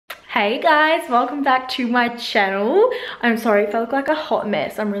Hey guys, welcome back to my channel. I'm sorry if I look like a hot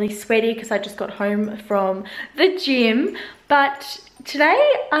mess. I'm really sweaty because I just got home from the gym. But today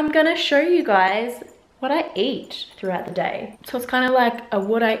I'm gonna show you guys what I eat throughout the day. So it's kind of like a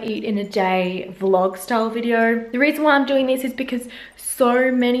what I eat in a day vlog style video. The reason why I'm doing this is because so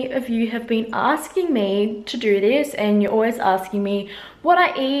many of you have been asking me to do this, and you're always asking me what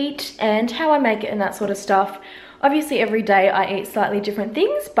I eat and how I make it and that sort of stuff. Obviously every day I eat slightly different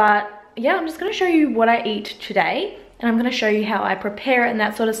things, but yeah, I'm just gonna show you what I eat today, and I'm gonna show you how I prepare it and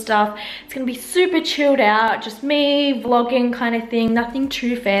that sort of stuff. It's gonna be super chilled out, just me vlogging kind of thing, nothing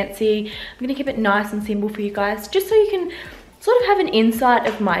too fancy. I'm gonna keep it nice and simple for you guys, just so you can sort of have an insight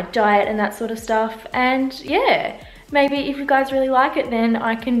of my diet and that sort of stuff. And yeah, maybe if you guys really like it, then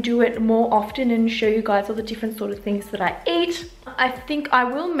I can do it more often and show you guys all the different sort of things that I eat. I think I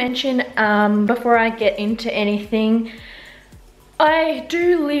will mention before I get into anything, I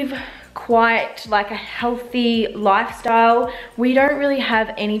do live quite like a healthy lifestyle. We don't really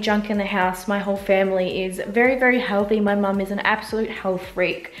have any junk in the house. My whole family is very, very healthy. My mum is an absolute health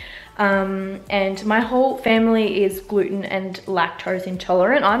freak. And my whole family is gluten and lactose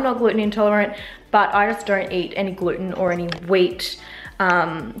intolerant. I'm not gluten intolerant, but I just don't eat any gluten or any wheat,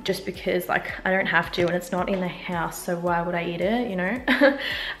 just because like I don't have to, and it's not in the house, so why would I eat it, you know?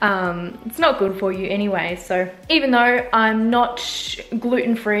 It's not good for you anyway. So even though I'm not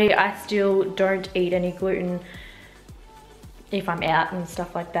gluten-free, I still don't eat any gluten. If I'm out and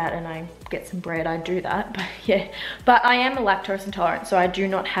stuff like that and I get some bread, I do that. But yeah, but I am a lactose intolerant, so I do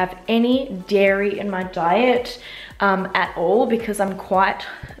not have any dairy in my diet at all, because I'm quite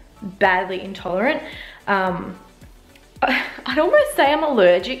badly intolerant. I'd almost say I'm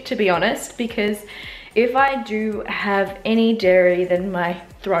allergic, to be honest, because if I do have any dairy, then my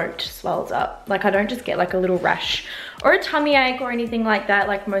throat swells up. Like I don't just get like a little rash or a tummy ache or anything like that,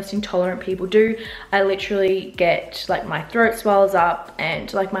 like most intolerant people do. I literally get like my throat swells up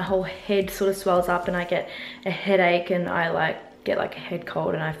and like my whole head sort of swells up, and I get a headache, and I like get like a head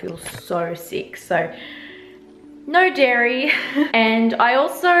cold, and I feel so sick. So no dairy. And I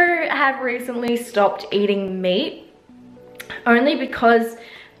also have recently stopped eating meat, only because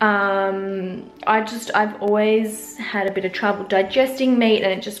I've always had a bit of trouble digesting meat,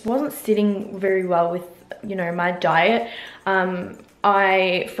 and it just wasn't sitting very well with, you know, my diet.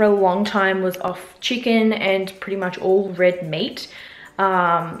 I for a long time was off chicken and pretty much all red meat.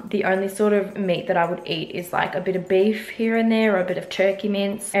 The only sort of meat that I would eat is like a bit of beef here and there, or a bit of turkey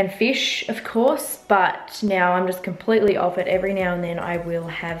mince, and fish of course. But now I'm just completely off it. Every now and then I will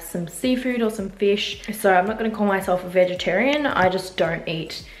have some seafood or some fish. So I'm not going to call myself a vegetarian. I just don't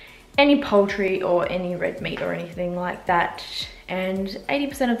eat any poultry or any red meat or anything like that. And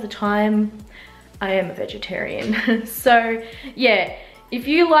 80% of the time I am a vegetarian. So yeah, if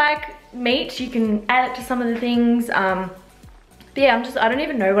you like meat, you can add it to some of the things. But yeah, I don't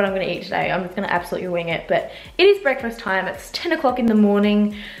even know what I'm gonna eat today. I'm just gonna absolutely wing it. But it is breakfast time. It's 10 o'clock in the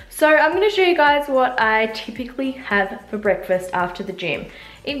morning. So I'm gonna show you guys what I typically have for breakfast after the gym.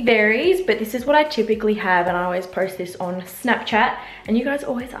 It varies, but this is what I typically have, and I always post this on Snapchat, and you guys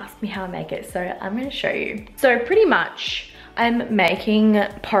always ask me how I make it, so I'm gonna show you. So pretty much I'm making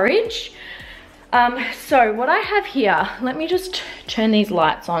porridge. So what I have here, let me just turn these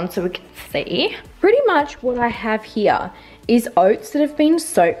lights on so we can see. Pretty much what I have here is oats that have been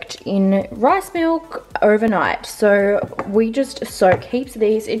soaked in rice milk overnight. So we just soak heaps of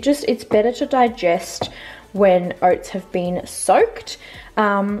these. It's better to digest when oats have been soaked.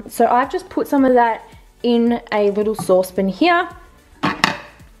 So I've just put some of that in a little saucepan here.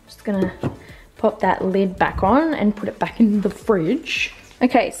 Just gonna pop that lid back on and put it back in the fridge.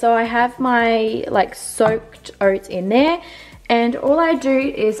 Okay, so I have my like soaked oats in there, and all I do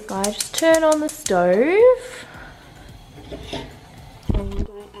is I just turn on the stove and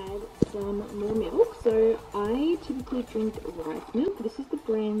I add some more milk. So I typically drink rice milk. This is the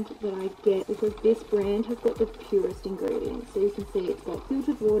brand that I get because this brand has got the purest ingredients. So you can see it's got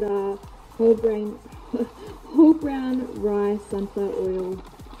filtered water, whole brown rice, sunflower oil,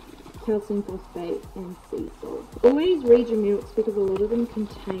 calcium phosphate, and sea salt. Always read your milks, because a lot of them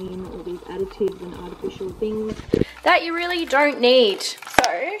contain all these additives and artificial things that you really don't need. So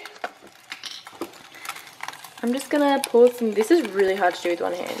I'm just gonna pour some, this is really hard to do with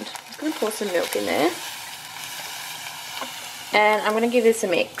one hand. I'm just gonna pour some milk in there, and I'm gonna give this a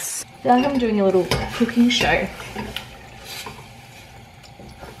mix. I feel like I'm doing a little cooking show. I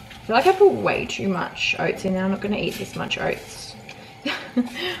feel like I put way too much oats in there. I'm not gonna eat this much oats.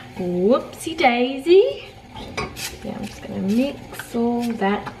 Whoopsie daisy. Yeah, I'm just gonna mix all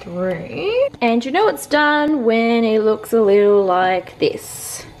that through. And you know it's done when it looks a little like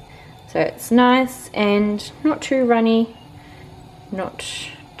this. So it's nice and not too runny, not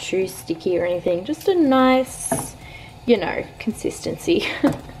too sticky or anything, just a nice, you know, consistency.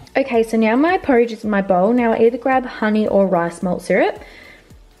 Okay, so now my porridge is in my bowl. Now I either grab honey or rice malt syrup.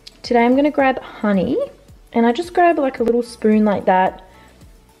 Today I'm gonna grab honey, and I just grab like a little spoon like that,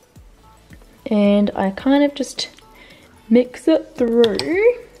 and I kind of just mix it through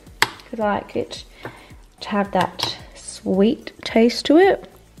because I like it to have that sweet taste to it.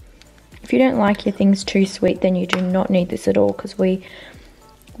 If you don't like your things too sweet, then you do not need this at all, because we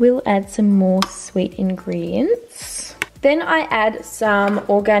will add some more sweet ingredients. Then I add some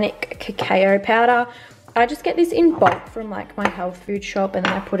organic cacao powder. I just get this in bulk from like my health food shop, and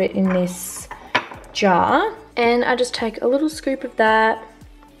then I put it in this jar, and I just take a little scoop of that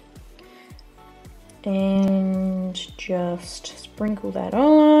and just sprinkle that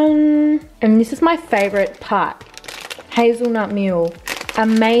on. And this is my favorite part, hazelnut meal.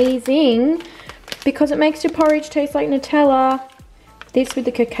 Amazing, because it makes your porridge taste like Nutella. This with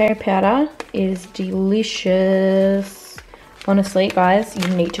the cacao powder is delicious. Honestly, guys,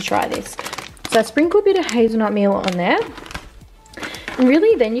 you need to try this. So I sprinkle a bit of hazelnut meal on there. And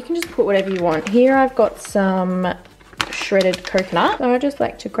really, then you can just put whatever you want. Here I've got some shredded coconut. So I just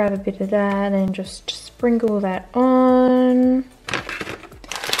like to grab a bit of that and just sprinkle that on.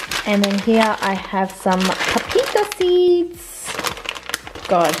 And then here I have some paprika seeds.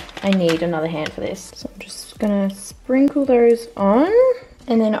 God, I need another hand for this. So I'm just gonna sprinkle those on.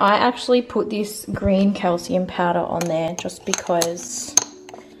 And then I actually put this green calcium powder on there just because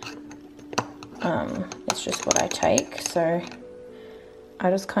it's just what I take. So I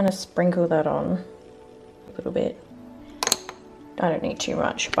just kind of sprinkle that on a little bit. I don't need too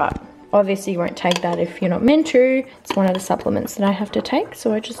much, but obviously you won't take that if you're not meant to. It's one of the supplements that I have to take,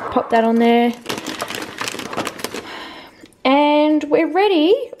 so I just pop that on there. And we're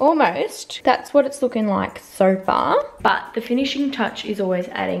ready, almost. That's what it's looking like so far. But the finishing touch is always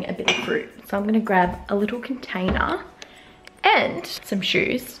adding a bit of fruit. So I'm gonna grab a little container and some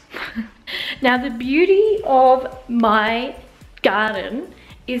shoes. Now the beauty of my garden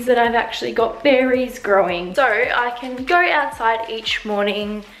is that I've actually got berries growing. So I can go outside each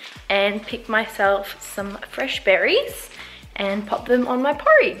morning and pick myself some fresh berries and pop them on my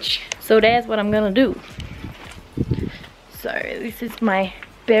porridge. So that's what I'm gonna do. So this is my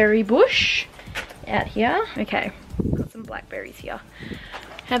berry bush out here. Okay, got some blackberries here.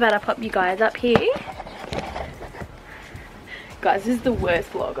 How about I pop you guys up here? Guys, this is the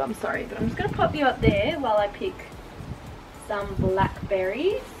worst vlog, I'm sorry, but I'm just gonna pop you up there while I pick some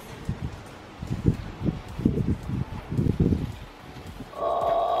blackberries.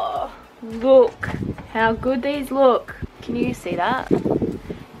 Oh, look how good these look. Can you see that?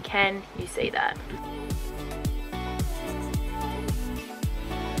 Can you see that?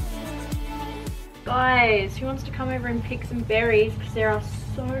 Guys, who wants to come over and pick some berries? Because there are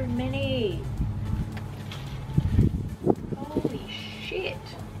so many. Holy shit.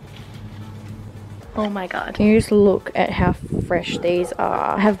 Oh my god. Can you just look at how fresh these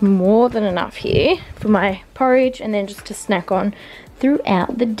are? I have more than enough here for my porridge and then just to snack on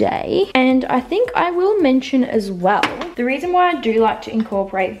throughout the day. And I think I will mention as well, the reason why I do like to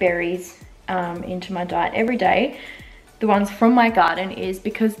incorporate berries into my diet every day, the ones from my garden, is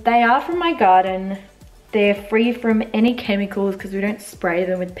because they are from my garden. They're free from any chemicals because we don't spray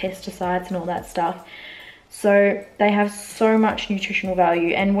them with pesticides and all that stuff. So they have so much nutritional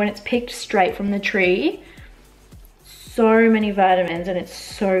value, and when it's picked straight from the tree, so many vitamins, and it's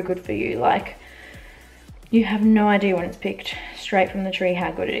so good for you. Like, you have no idea when it's picked straight from the tree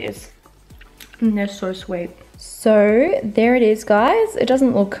how good it is. And they're so sweet. So there it is, guys. It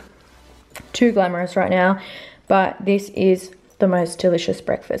doesn't look too glamorous right now, but this is the most delicious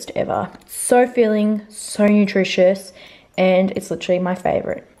breakfast ever. So filling, so nutritious, and it's literally my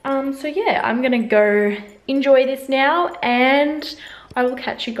favorite. So yeah, I'm gonna go enjoy this now, and I will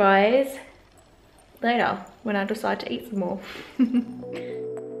catch you guys later when I decide to eat some more.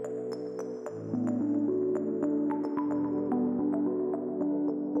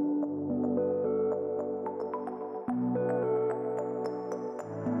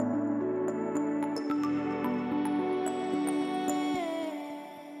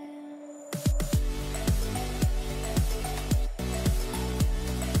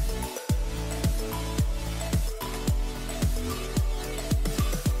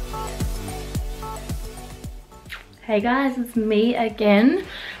 Hey guys, it's me again.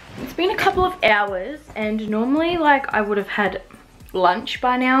 It's been a couple of hours, and normally like I would have had lunch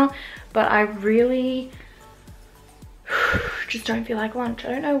by now, but I really just don't feel like lunch. I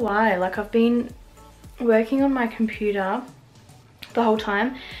don't know why. Like, I've been working on my computer the whole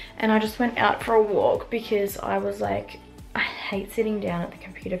time, and I just went out for a walk because I was like, I hate sitting down at the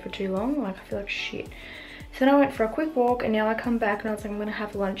computer for too long. Like, I feel like shit. So then I went for a quick walk, and now I come back and I was like, I'm gonna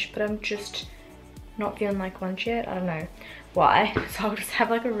have lunch, but I'm just not feeling like lunch yet. I don't know why. So I'll just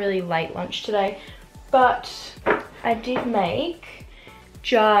have like a really late lunch today. But I did make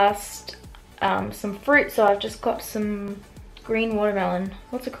just some fruit. So I've just got some green watermelon.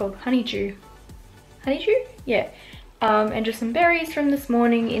 What's it called? Honeydew. Honeydew? Yeah. And just some berries from this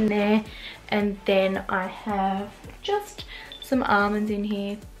morning in there. And then I have just some almonds in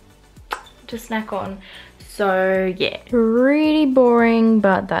here to snack on. So yeah, pretty boring,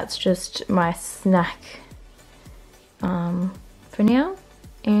 but that's just my snack for now.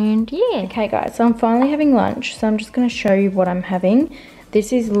 And yeah. Okay guys, so I'm finally having lunch. So I'm just gonna show you what I'm having.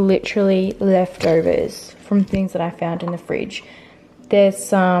 This is literally leftovers from things that I found in the fridge. There's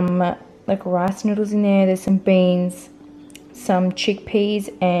some like rice noodles in there, there's some beans, some chickpeas,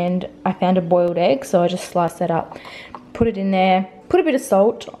 and I found a boiled egg, so I just sliced that up, put it in there, put a bit of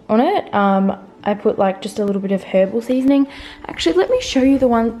salt on it. I put like just a little bit of herbal seasoning. Actually, let me show you the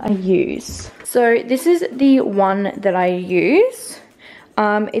one I use. So this is the one that I use.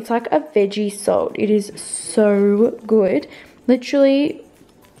 It's like a veggie salt. It is so good. Literally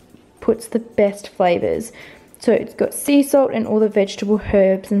puts the best flavors. So it's got sea salt and all the vegetable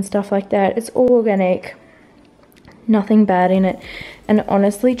herbs and stuff like that. It's all organic. Nothing bad in it, and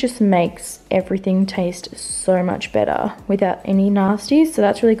honestly just makes everything taste so much better without any nasties. So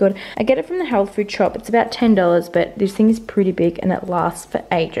that's really good. I get it from the health food shop. It's about $10, but this thing is pretty big and it lasts for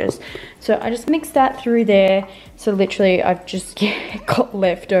ages. So I just mix that through there. So literally I've just got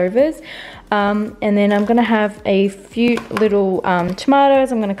leftovers. And then I'm gonna have a few little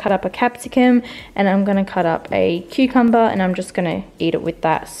tomatoes. I'm gonna cut up a capsicum, and I'm gonna cut up a cucumber, and I'm just gonna eat it with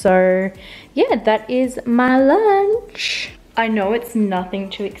that. So yeah, that is my lunch. I know it's nothing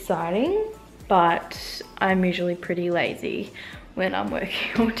too exciting, but I'm usually pretty lazy when I'm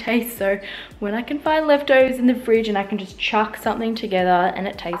working all day. So when I can find leftovers in the fridge and I can just chuck something together and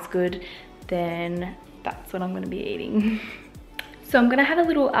it tastes good, then that's what I'm gonna be eating. So I'm gonna have a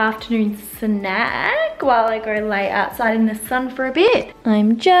little afternoon snack while I go lay outside in the sun for a bit.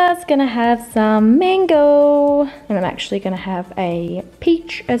 I'm just gonna have some mango, and I'm actually gonna have a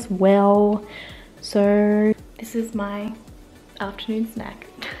peach as well. So this is my afternoon snack.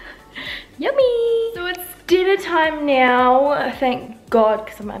 Yummy! So it's dinner time now, thank God,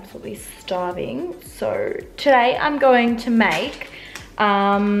 because I'm absolutely starving. So today I'm going to make,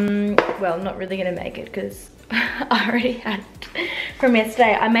 well, not really gonna make it because I already had it from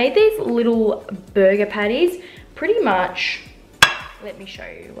yesterday. I made these little burger patties, pretty much. Let me show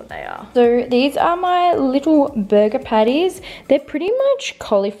you what they are. So these are my little burger patties. They're pretty much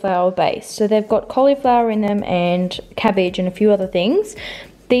cauliflower based. So they've got cauliflower in them and cabbage and a few other things.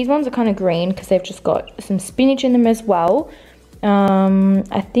 These ones are kind of green because they've just got some spinach in them as well.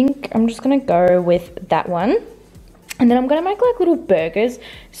 I think I'm just gonna go with that one. And then I'm gonna make like little burgers.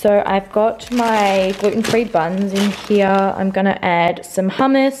 So I've got my gluten-free buns in here. I'm gonna add some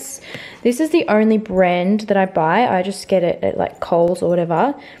hummus. This is the only brand that I buy. I just get it at like Coles or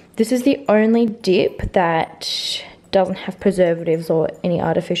whatever. This is the only dip that doesn't have preservatives or any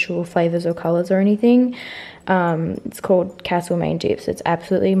artificial flavors or colors or anything. It's called Castlemaine dips. It's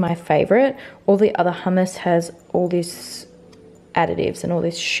absolutely my favorite. All the other hummus has all this additives and all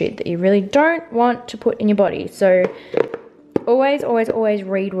this shit that you really don't want to put in your body. So always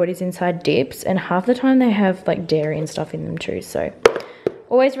read what is inside dips, and half the time they have like dairy and stuff in them too, so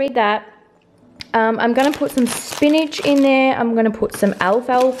always read that. I'm gonna put some spinach in there. I'm gonna put some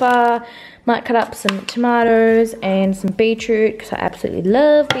alfalfa, might cut up some tomatoes and some beetroot because I absolutely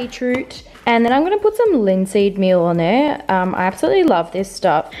love beetroot. And then I'm going to put some linseed meal on there. I absolutely love this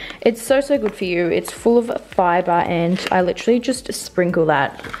stuff. It's so good for you. It's full of fiber, and I literally just sprinkle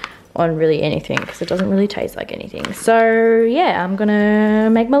that on really anything because it doesn't really taste like anything. So yeah, I'm going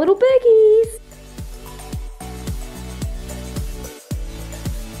to make my little burgies.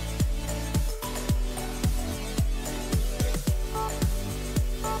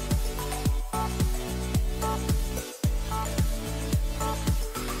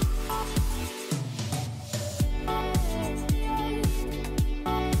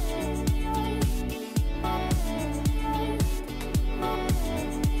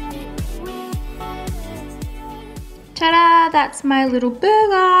 Ta-da! That's my little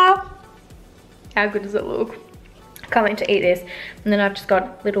burger. How good does it look? Can't wait to eat this. And then I've just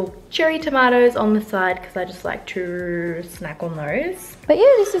got little cherry tomatoes on the side because I just like to snack on those. But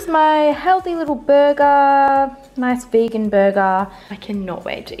yeah, this is my healthy little burger. Nice vegan burger. I cannot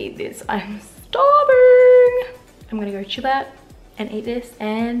wait to eat this. I'm starving. I'm gonna go chill out and eat this,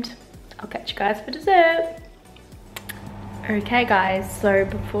 and I'll catch you guys for dessert. Okay guys, so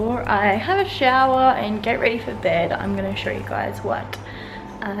before I have a shower and get ready for bed, I'm gonna show you guys what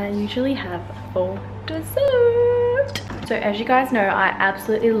I usually have for dessert. So as you guys know, I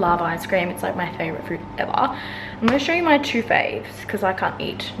absolutely love ice cream. It's like my favorite food ever. I'm gonna show you my two faves because I can't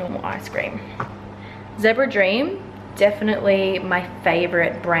eat normal ice cream. Zebra Dream, definitely my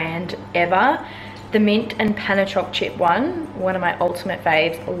favorite brand ever. The mint and Panachoc chip one of my ultimate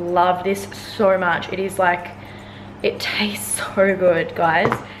faves. Love this so much. It is like, it tastes so good,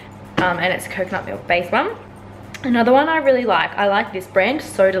 guys. And it's coconut milk based one. Another one I really like, I like this brand,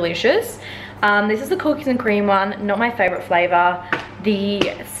 So Delicious. This is the cookies and cream one, not my favorite flavor. The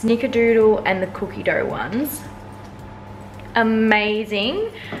snickerdoodle and the cookie dough ones,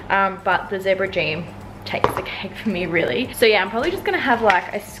 amazing. But the Zebra Dream takes the cake for me, really. So yeah, I'm probably just gonna have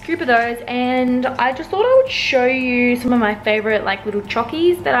like a scoop of those, and I just thought I would show you some of my favorite like little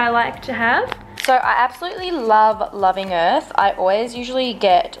chockies that I like to have. So I absolutely love Loving Earth. I always usually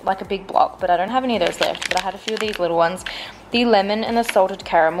get like a big block, but I don't have any of those left, but I had a few of these little ones. The lemon and the salted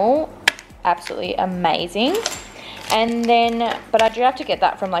caramel, absolutely amazing. And then, but I do have to get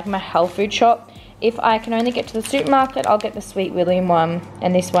that from like my health food shop. If I can only get to the supermarket, I'll get the Sweet William one,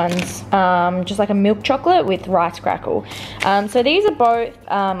 and this one's just like a milk chocolate with rice crackle. So these are both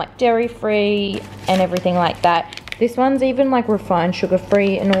like dairy free and everything like that. This one's even like refined sugar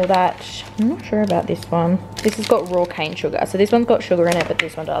free and all that. I'm not sure about this one. This has got raw cane sugar. So this one's got sugar in it, but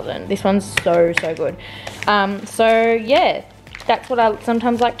this one doesn't. This one's so good. So yeah, that's what I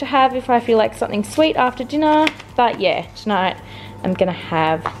sometimes like to have if I feel like something sweet after dinner. But yeah, tonight I'm gonna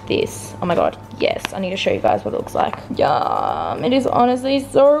have this. Oh my god, yes, I need to show you guys what it looks like. Yum, it is honestly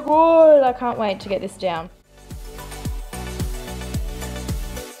so good. I can't wait to get this down.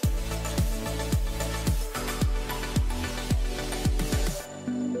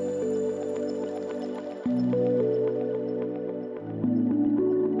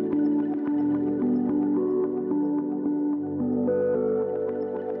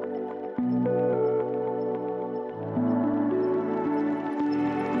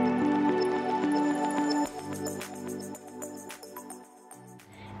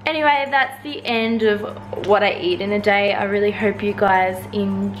 Anyway, that's the end of what I eat in a day. I really hope you guys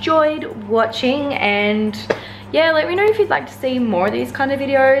enjoyed watching, and yeah, let me know if you'd like to see more of these kind of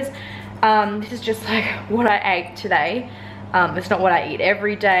videos. This is just like what I ate today. It's not what I eat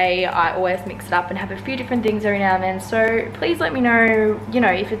every day. I always mix it up and have a few different things every now and then. So please let me know, you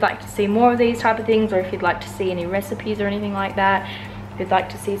know, if you'd like to see more of these type of things, or if you'd like to see any recipes or anything like that. If you'd like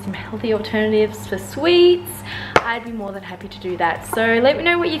to see some healthy alternatives for sweets, I'd be more than happy to do that. So let me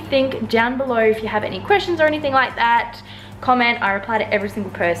know what you think down below. If you have any questions or anything like that, comment. I reply to every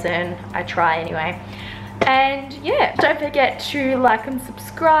single person. I try anyway. And yeah, don't forget to like and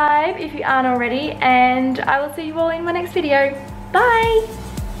subscribe if you aren't already, and I will see you all in my next video. Bye!